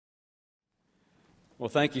Well,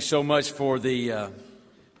 thank you so much for the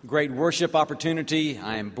great worship opportunity.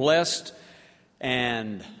 I am blessed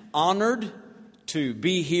and honored to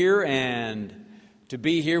be here and to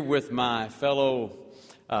be here with my fellow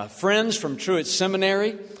friends from Truett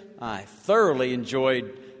Seminary. I thoroughly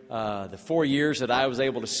enjoyed the 4 years that I was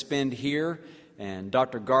able to spend here, and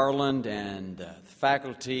Dr. Garland and the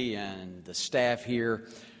faculty and the staff here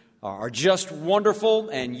are just wonderful,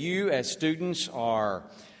 and you as students are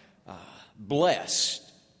blessed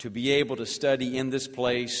to be able to study in this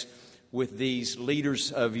place with these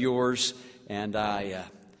leaders of yours, and I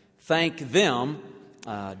thank them,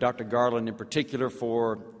 Dr. Garland in particular,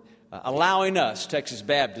 for allowing us, Texas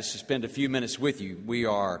Baptists, to spend a few minutes with you. We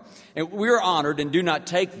are honored and do not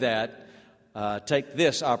take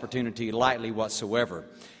this opportunity lightly whatsoever.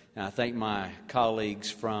 And I thank my colleagues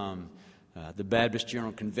from the Baptist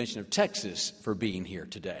General Convention of Texas for being here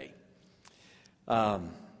today.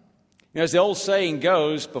 As the old saying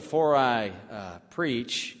goes, before I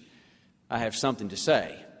preach, I have something to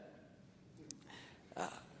say.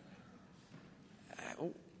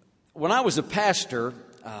 When I was a pastor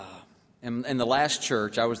in the last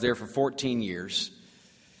church, I was there for 14 years.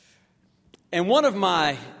 And one of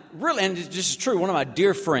my, and this is true, one of my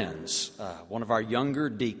dear friends, one of our younger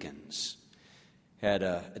deacons,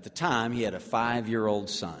 at the time, he had a 5-year-old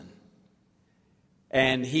son.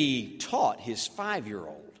 And he taught his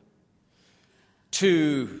 5-year-old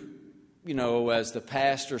to, as the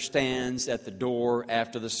pastor stands at the door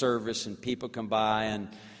after the service and people come by, and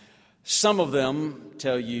some of them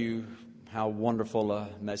tell you how wonderful a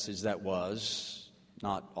message that was,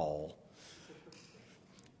 not all.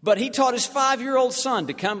 But he taught his 5-year-old son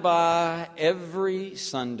to come by every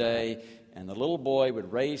Sunday, and the little boy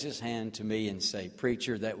would raise his hand to me and say,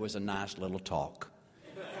 "Preacher, that was a nice little talk."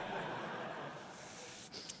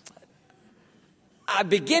 I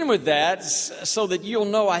begin with that so that you'll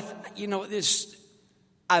know,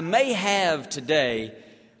 I may have today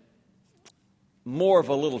more of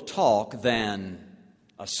a little talk than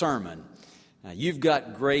a sermon. You've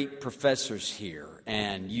got great professors here,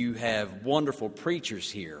 and you have wonderful preachers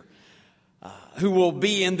here who will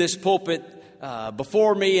be in this pulpit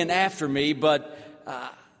before me and after me, but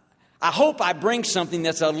I hope I bring something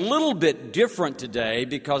that's a little bit different today,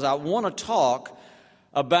 because I want to talk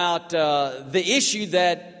about the issue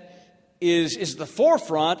that is the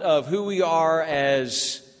forefront of who we are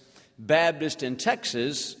as Baptists in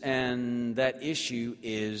Texas, and that issue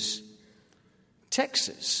is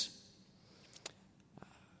Texas.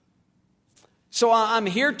 So I'm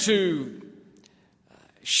here to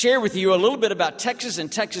share with you a little bit about Texas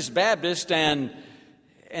and Texas Baptist, and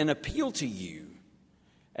appeal to you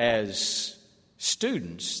as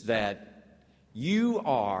students that you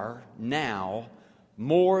are now,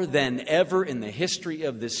 more than ever in the history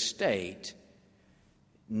of this state,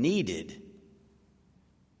 needed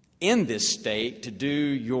in this state to do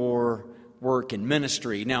your work in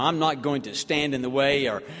ministry. Now, I'm not going to stand in the way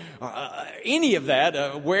or any of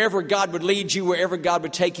that. Wherever God would lead you, wherever God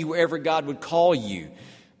would take you, wherever God would call you.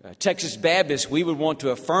 Texas Baptist, we would want to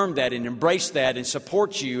affirm that and embrace that and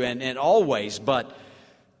support you and always. But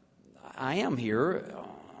I am here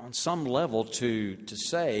on some level to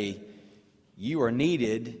say you are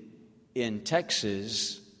needed in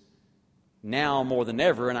Texas now more than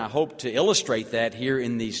ever, and I hope to illustrate that here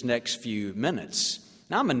in these next few minutes.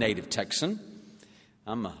 Now, I'm a native Texan.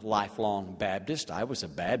 I'm a lifelong Baptist. I was a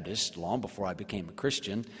Baptist long before I became a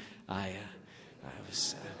Christian. I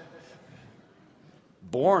was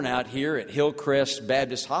born out here at Hillcrest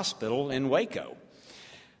Baptist Hospital in Waco.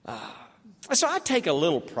 So I take a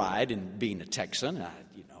little pride in being a Texan,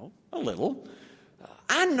 a little.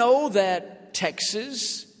 I know that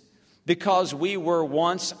Texas, because we were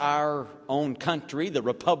once our own country, the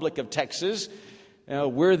Republic of Texas,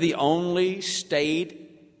 we're the only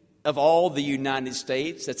state of all the United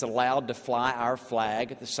States that's allowed to fly our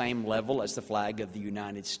flag at the same level as the flag of the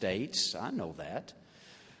United States. I know that.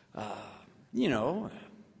 I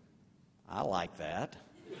like that.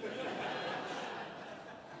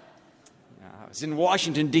 I was in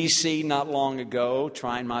Washington, D.C. not long ago,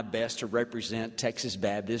 trying my best to represent Texas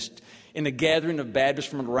Baptist in a gathering of Baptists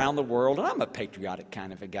from around the world. And I'm a patriotic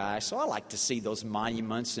kind of a guy, so I like to see those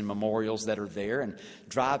monuments and memorials that are there and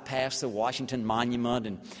drive past the Washington Monument.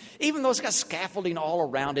 And even though it's got scaffolding all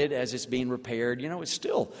around it as it's being repaired, it's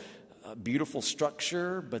still a beautiful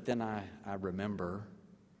structure. But then I remember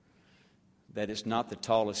that it's not the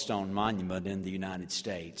tallest stone monument in the United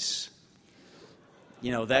States.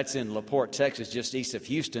 That's in LaPorte, Texas, just east of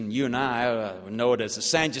Houston. You and I know it as the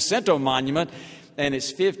San Jacinto Monument, and it's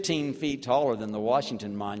 15 feet taller than the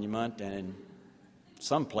Washington Monument, and in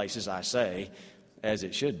some places, I say, as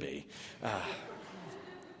it should be.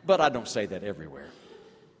 But I don't say that everywhere.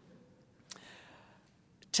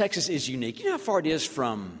 Texas is unique. You know how far it is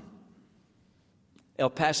from El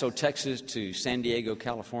Paso, Texas to San Diego,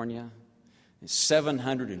 California? It's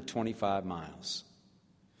 725 miles.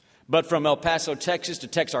 But from El Paso, Texas to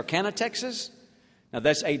Texarkana, Texas, now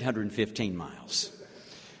that's 815 miles.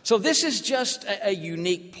 So this is just a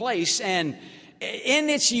unique place. And in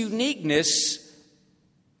its uniqueness,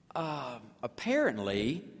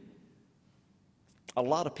 apparently, a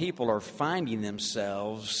lot of people are finding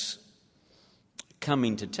themselves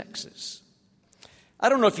coming to Texas. I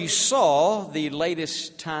don't know if you saw the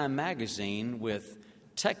latest Time magazine with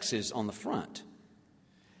Texas on the front.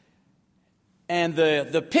 And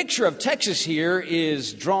the picture of Texas here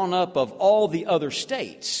is drawn up of all the other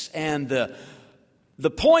states. And the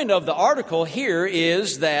point of the article here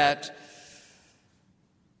is that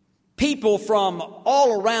people from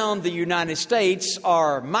all around the United States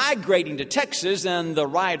are migrating to Texas, and the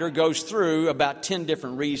writer goes through about 10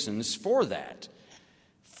 different reasons for that.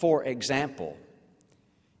 For example,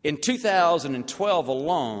 in 2012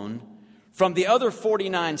 alone, from the other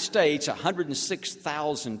 49 states,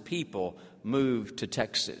 106,000 people moved to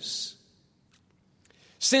Texas.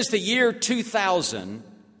 Since the year 2000,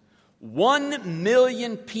 1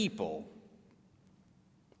 million people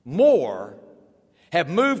more have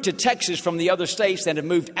moved to Texas from the other states than have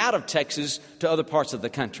moved out of Texas to other parts of the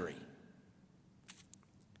country.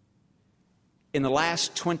 In the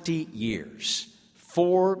last 20 years,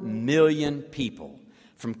 4 million people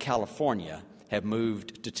from California have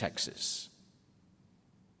moved to Texas.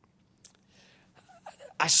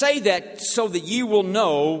 I say that so that you will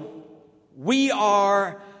know we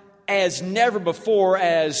are, as never before,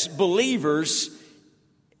 as believers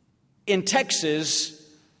in Texas,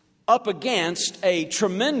 up against a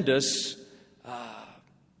tremendous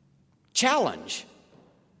challenge.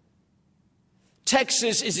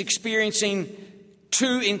 Texas is experiencing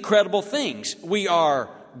two incredible things. We are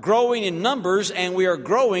growing in numbers and we are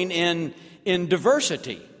growing in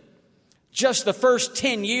diversity. Just the first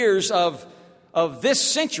 10 years of this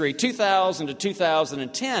century, 2000 to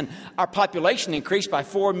 2010, our population increased by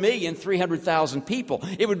 4,300,000 people.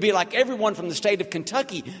 It would be like everyone from the state of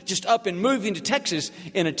Kentucky just up and moving to Texas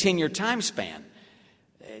in a 10-year time span.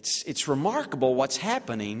 It's remarkable what's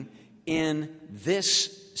happening in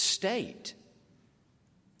this state.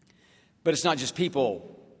 But it's not just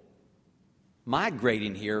people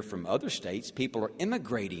migrating here from other states. People are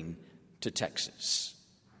immigrating to Texas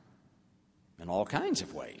in all kinds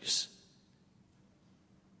of ways,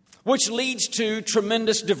 which leads to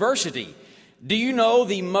tremendous diversity. Do you know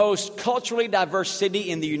the most culturally diverse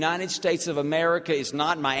city in the United States of America is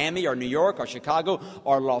not Miami or New York or Chicago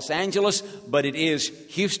or Los Angeles, but it is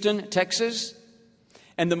Houston, Texas?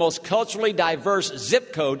 And the most culturally diverse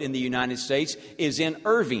zip code in the United States is in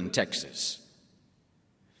Irving, Texas.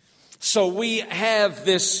 So we have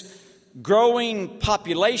this growing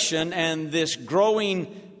population and this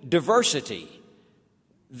growing diversity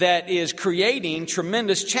that is creating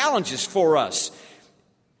tremendous challenges for us.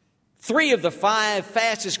 3 of the 5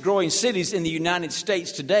 fastest growing cities in the United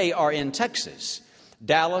States today are in Texas: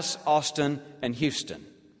 Dallas, Austin, and Houston.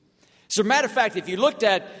 As a matter of fact, if you looked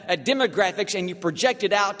at demographics and you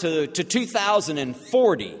projected out to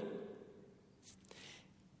 2040,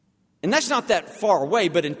 and that's not that far away,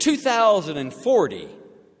 but in 2040,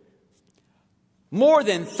 more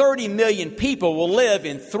than 30 million people will live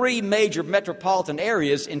in 3 major metropolitan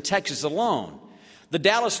areas in Texas alone: the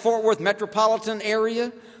Dallas-Fort Worth metropolitan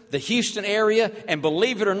area, the Houston area, and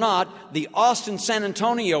believe it or not, the Austin-San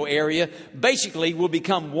Antonio area basically will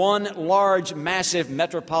become one large, massive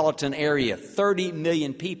metropolitan area. 30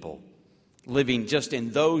 million people living just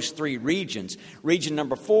in those 3 regions. Region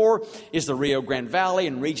number 4 is the Rio Grande Valley,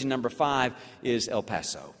 and region number 5 is El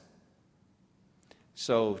Paso.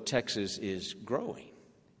 So Texas is growing,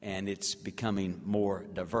 and it's becoming more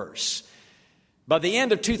diverse. By the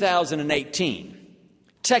end of 2018,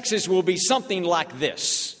 Texas will be something like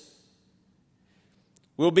this.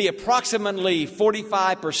 We'll be approximately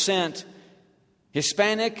 45%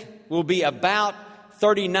 Hispanic. We'll be about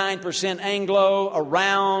 39% Anglo,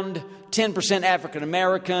 around 10% African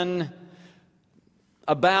American,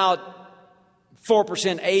 about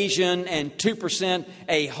 4% Asian, and 2%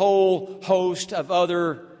 a whole host of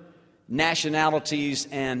other nationalities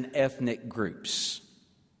and ethnic groups.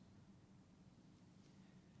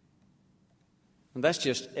 And that's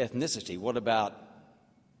just ethnicity. What about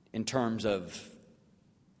in terms of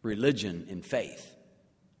religion and faith?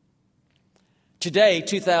 Today,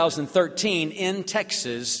 2013, in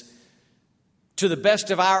Texas, To the best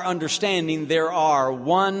of our understanding, there are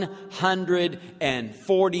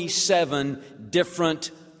 147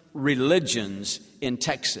 different religions in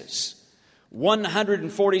Texas.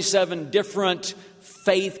 147 different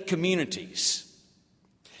faith communities.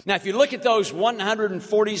 Now, if you look at those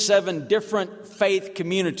 147 different faith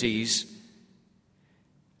communities,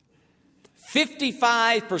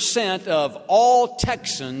 55% of all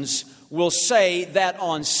Texans will say that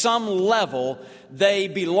on some level they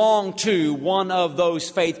belong to one of those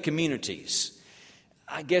faith communities.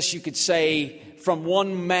 I guess you could say, from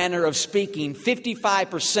one manner of speaking,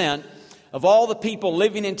 55% of all the people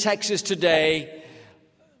living in Texas today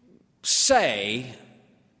say,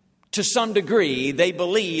 to some degree, they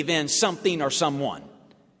believe in something or someone.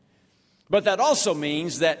 But that also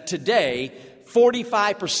means that today,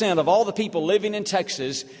 45% of all the people living in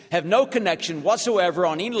Texas have no connection whatsoever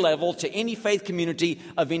on any level to any faith community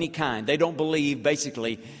of any kind. They don't believe,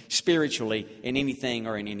 basically, spiritually, in anything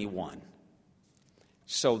or in anyone.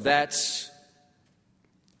 So that's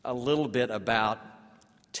a little bit about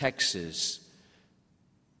Texas.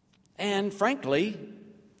 And frankly,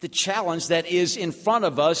 the challenge that is in front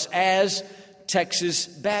of us as Texas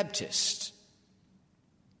Baptists.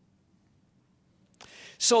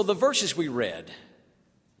 So the verses we read,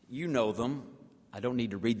 you know them. I don't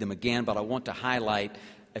need to read them again, but I want to highlight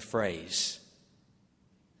a phrase.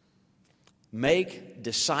 Make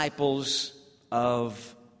disciples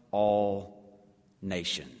of all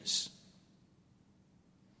nations.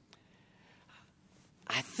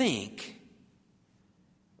 I think,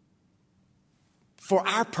 for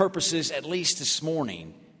our purposes, at least this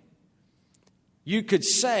morning, you could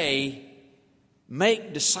say,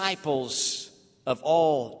 make disciples of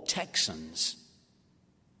all Texans.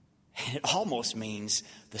 And it almost means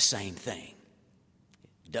the same thing.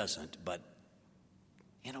 It doesn't, but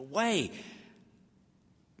in a way,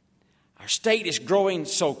 our state is growing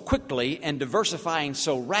so quickly and diversifying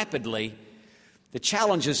so rapidly, the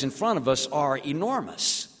challenges in front of us are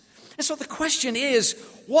enormous. And so the question is,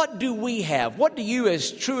 what do we have? What do you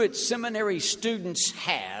as Truett Seminary students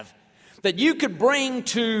have that you could bring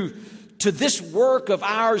to this work of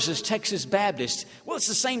ours as Texas Baptists? Well, it's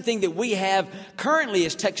the same thing that we have currently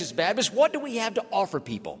as Texas Baptists. What do we have to offer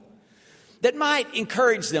people that might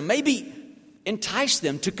encourage them, maybe entice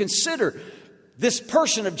them to consider this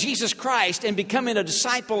person of Jesus Christ and becoming a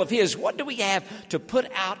disciple of His? What do we have to put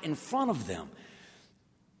out in front of them?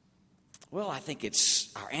 Well, I think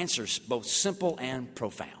our answer's both simple and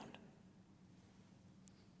profound.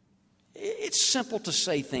 It's simple to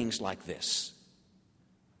say things like this.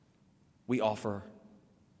 We offer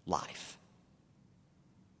life,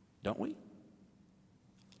 don't we?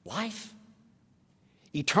 Life,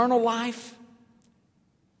 eternal life.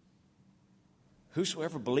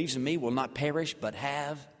 Whosoever believes in me will not perish but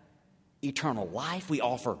have eternal life. We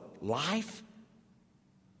offer life.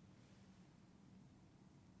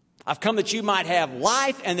 I've come that you might have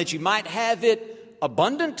life and that you might have it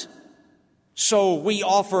abundant. So we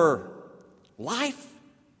offer life.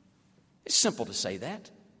 It's simple to say that.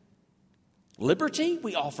 Liberty,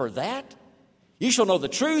 we offer that. You shall know the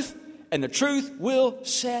truth, and the truth will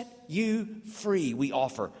set you free. We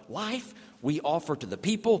offer life. We offer to the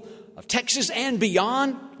people of Texas and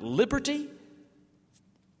beyond liberty.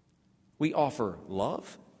 We offer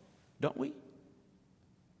love, don't we?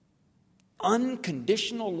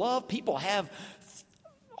 Unconditional love. People have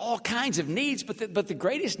all kinds of needs, but the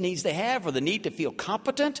greatest needs they have are the need to feel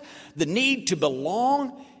competent, the need to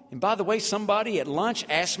belong. And by the way, somebody at lunch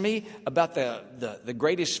asked me about the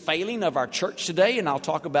greatest failing of our church today, and I'll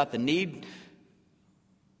talk about the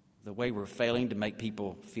way we're failing to make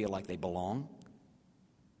people feel like they belong.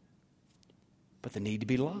 But the need to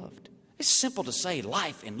be loved. It's simple to say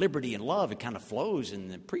life and liberty and love. It kind of flows in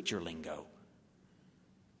the preacher lingo.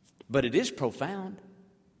 But it is profound.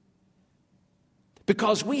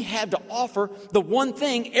 Because we have to offer the one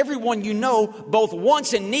thing everyone you know both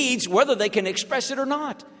wants and needs, whether they can express it or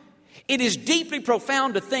not. It is deeply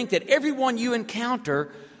profound to think that everyone you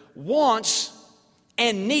encounter wants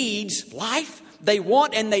and needs life. They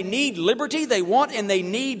want and they need liberty. They want and they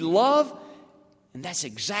need love. And that's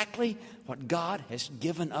exactly what God has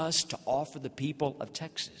given us to offer the people of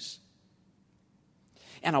Texas.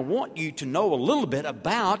 And I want you to know a little bit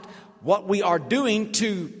about what we are doing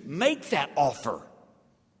to make that offer.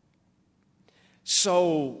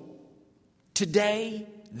 So today,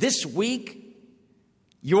 this week,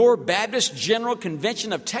 your Baptist General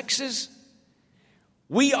Convention of Texas,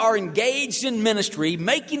 we are engaged in ministry,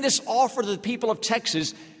 making this offer to the people of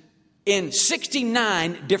Texas in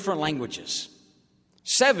 69 different languages.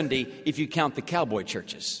 70 if you count the cowboy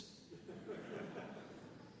churches.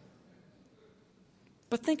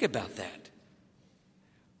 But think about that.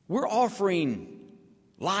 We're offering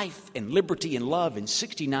life and liberty and love in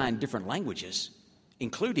 69 different languages,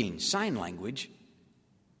 including sign language.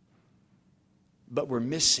 But we're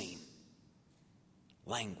missing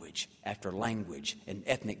language after language and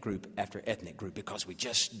ethnic group after ethnic group because we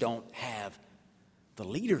just don't have the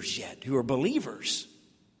leaders yet who are believers.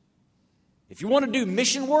 If you want to do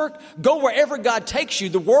mission work, go wherever God takes you.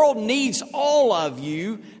 The world needs all of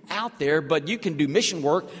you out there, but you can do mission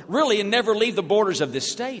work really and never leave the borders of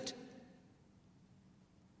this state.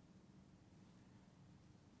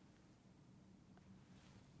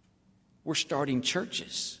 We're starting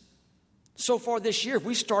churches. So far this year,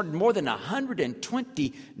 we started more than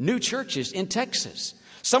 120 new churches in Texas.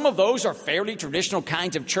 Some of those are fairly traditional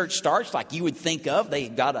kinds of church starts like you would think of.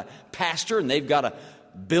 They've got a pastor and they've got a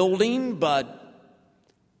building, but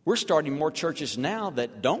we're starting more churches now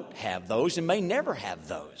that don't have those and may never have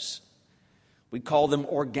those. We call them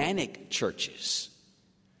organic churches.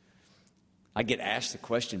 I get asked the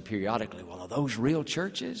question periodically, well, are those real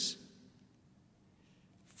churches?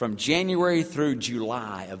 From January through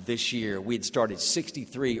July of this year, we had started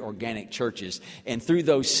 63 organic churches. And through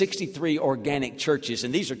those 63 organic churches,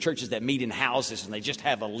 and these are churches that meet in houses and they just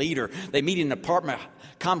have a leader. They meet in apartment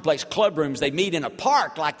complex club rooms. They meet in a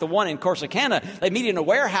park like the one in Corsicana. They meet in a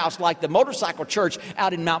warehouse like the motorcycle church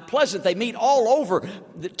out in Mount Pleasant. They meet all over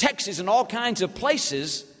Texas and all kinds of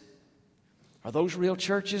places. Are those real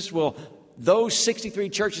churches? Well, those 63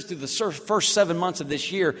 churches through the first 7 months of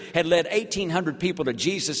this year had led 1,800 people to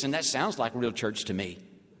Jesus, and that sounds like a real church to me.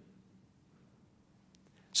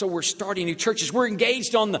 So we're starting new churches. We're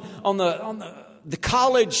engaged on the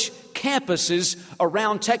college campuses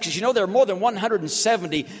around Texas. You know, there are more than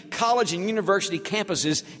 170 college and university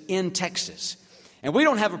campuses in Texas. And we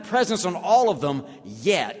don't have a presence on all of them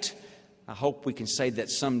yet. I hope we can say that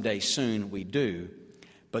someday soon we do.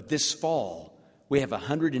 But this fall, we have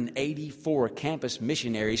 184 campus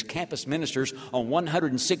missionaries, campus ministers on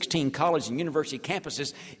 116 college and university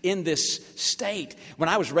campuses in this state. When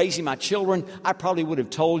I was raising my children, I probably would have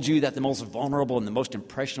told you that the most vulnerable and the most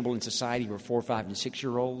impressionable in society were 4-, 5-, and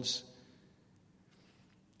 6-year-olds.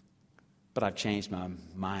 But I've changed my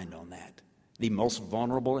mind on that. The most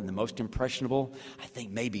vulnerable and the most impressionable, I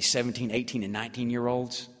think maybe 17, 18, and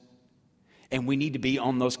 19-year-olds. And we need to be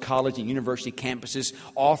on those college and university campuses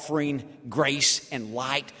offering grace and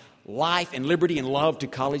light, life and liberty and love to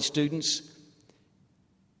college students.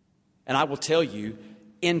 And I will tell you,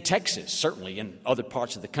 in Texas, certainly in other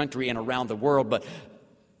parts of the country and around the world, but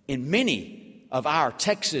in many of our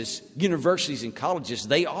Texas universities and colleges,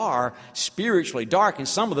 they are spiritually dark, and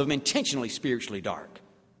some of them intentionally spiritually dark.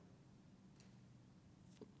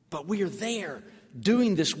 But we are there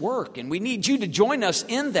doing this work, and we need you to join us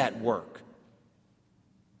in that work.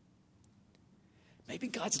 Maybe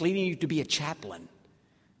God's leading you to be a chaplain.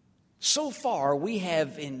 So far, we've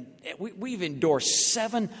endorsed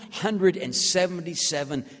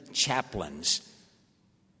 777 chaplains.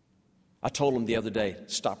 I told them the other day,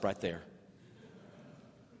 stop right there.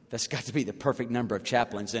 That's got to be the perfect number of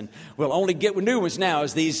chaplains. And we'll only get new ones now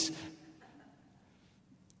as these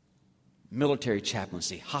military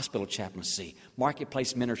chaplaincy, hospital chaplaincy,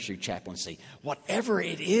 marketplace ministry chaplaincy, whatever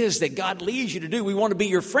it is that God leads you to do, we want to be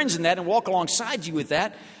your friends in that and walk alongside you with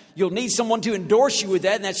that. You'll need someone to endorse you with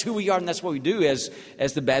that, and that's who we are, and that's what we do as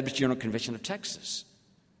the Baptist General Convention of Texas.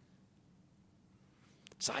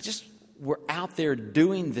 So we're out there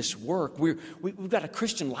doing this work. We've got a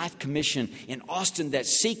Christian Life Commission in Austin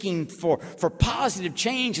that's seeking for positive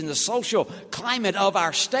change in the social climate of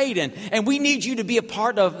our state. And we need you to be a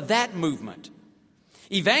part of that movement.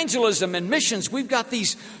 Evangelism and missions, we've got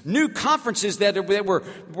these new conferences that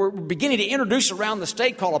we're beginning to introduce around the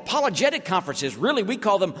state called apologetic conferences. Really, we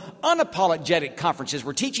call them unapologetic conferences.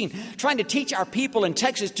 We're trying to teach our people in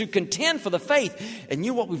Texas to contend for the faith. And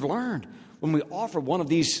you know what we've learned when we offer one of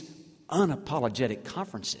these unapologetic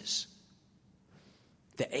conferences?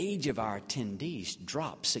 The age of our attendees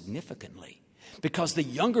drops significantly because the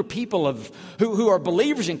younger people who are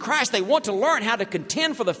believers in Christ, they want to learn how to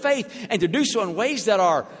contend for the faith and to do so in ways that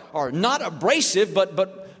are not abrasive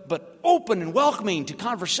but open and welcoming to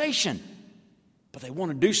conversation. But they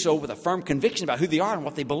want to do so with a firm conviction about who they are and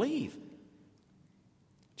what they believe.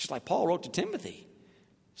 Just like Paul wrote to Timothy,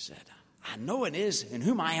 he said, I know it is in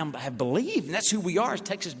whom I have believed. And that's who we are as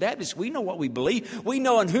Texas Baptists. We know what we believe. We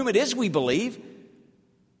know in whom it is we believe.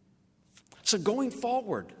 So going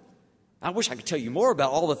forward, I wish I could tell you more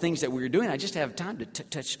about all the things that we were doing. I just have time to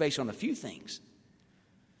touch base on a few things.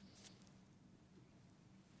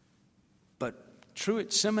 But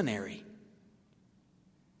Truett Seminary,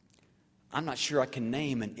 I'm not sure I can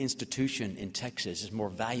name an institution in Texas that's more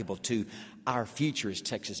valuable to our future as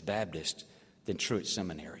Texas Baptist than Truett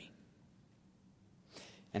Seminary.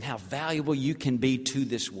 And how valuable you can be to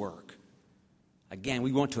this work. Again,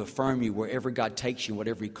 we want to affirm you wherever God takes you,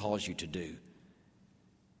 whatever He calls you to do.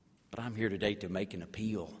 But I'm here today to make an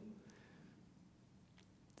appeal.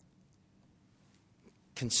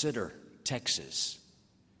 Consider Texas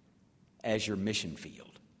as your mission field.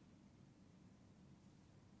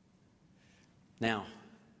 Now,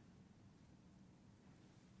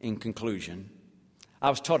 in conclusion, I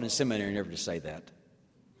was taught in seminary never to say that.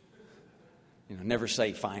 Never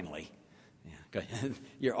say finally. Yeah,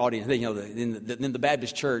 your audience, in the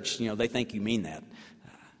Baptist church, they think you mean that.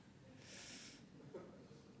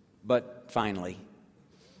 But finally,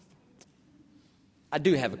 I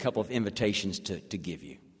do have a couple of invitations to give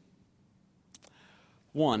you.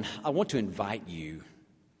 One, I want to invite you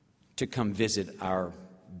to come visit our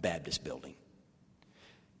Baptist building.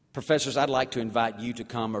 Professors, I'd like to invite you to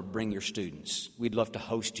come or bring your students. We'd love to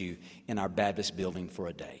host you in our Baptist building for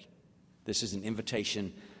a day. This is an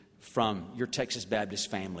invitation from your Texas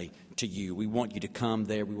Baptist family to you. We want you to come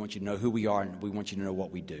there. We want you to know who we are, and we want you to know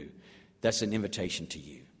what we do. That's an invitation to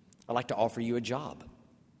you. I'd like to offer you a job,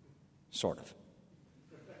 sort of.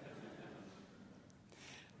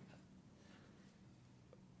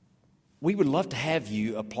 We would love to have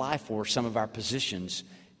you apply for some of our positions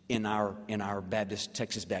in our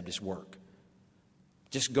Texas Baptist work.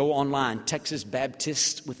 Just go online,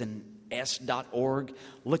 texasbaptist.org.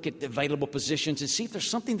 Look at the available positions and see if there's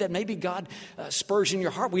something that maybe God spurs in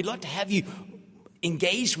your heart. We'd love to have you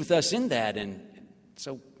engaged with us in that. And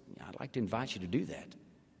so I'd like to invite you to do that.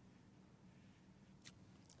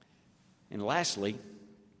 And lastly,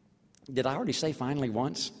 did I already say finally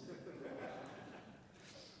once?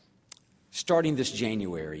 Starting this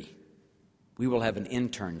January, we will have an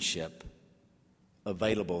internship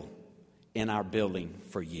available in our building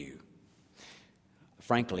for you.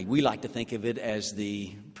 Frankly, we like to think of it as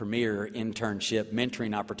the premier internship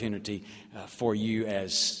mentoring opportunity for you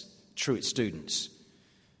as Truett students.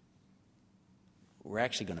 We're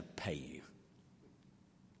actually going to pay you.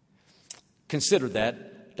 Consider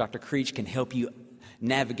that. Dr. Creech can help you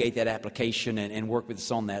navigate that application and work with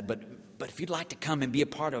us on that. But if you'd like to come and be a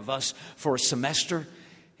part of us for a semester,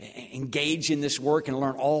 engage in this work and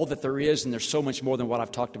learn all that there is, and there's so much more than what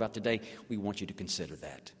I've talked about today, we want you to consider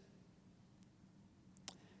that.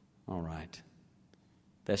 All right.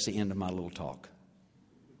 That's the end of my little talk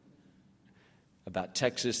about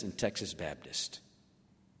Texas and Texas Baptist.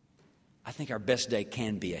 I think our best day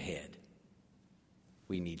can be ahead.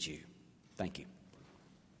 We need you. Thank you.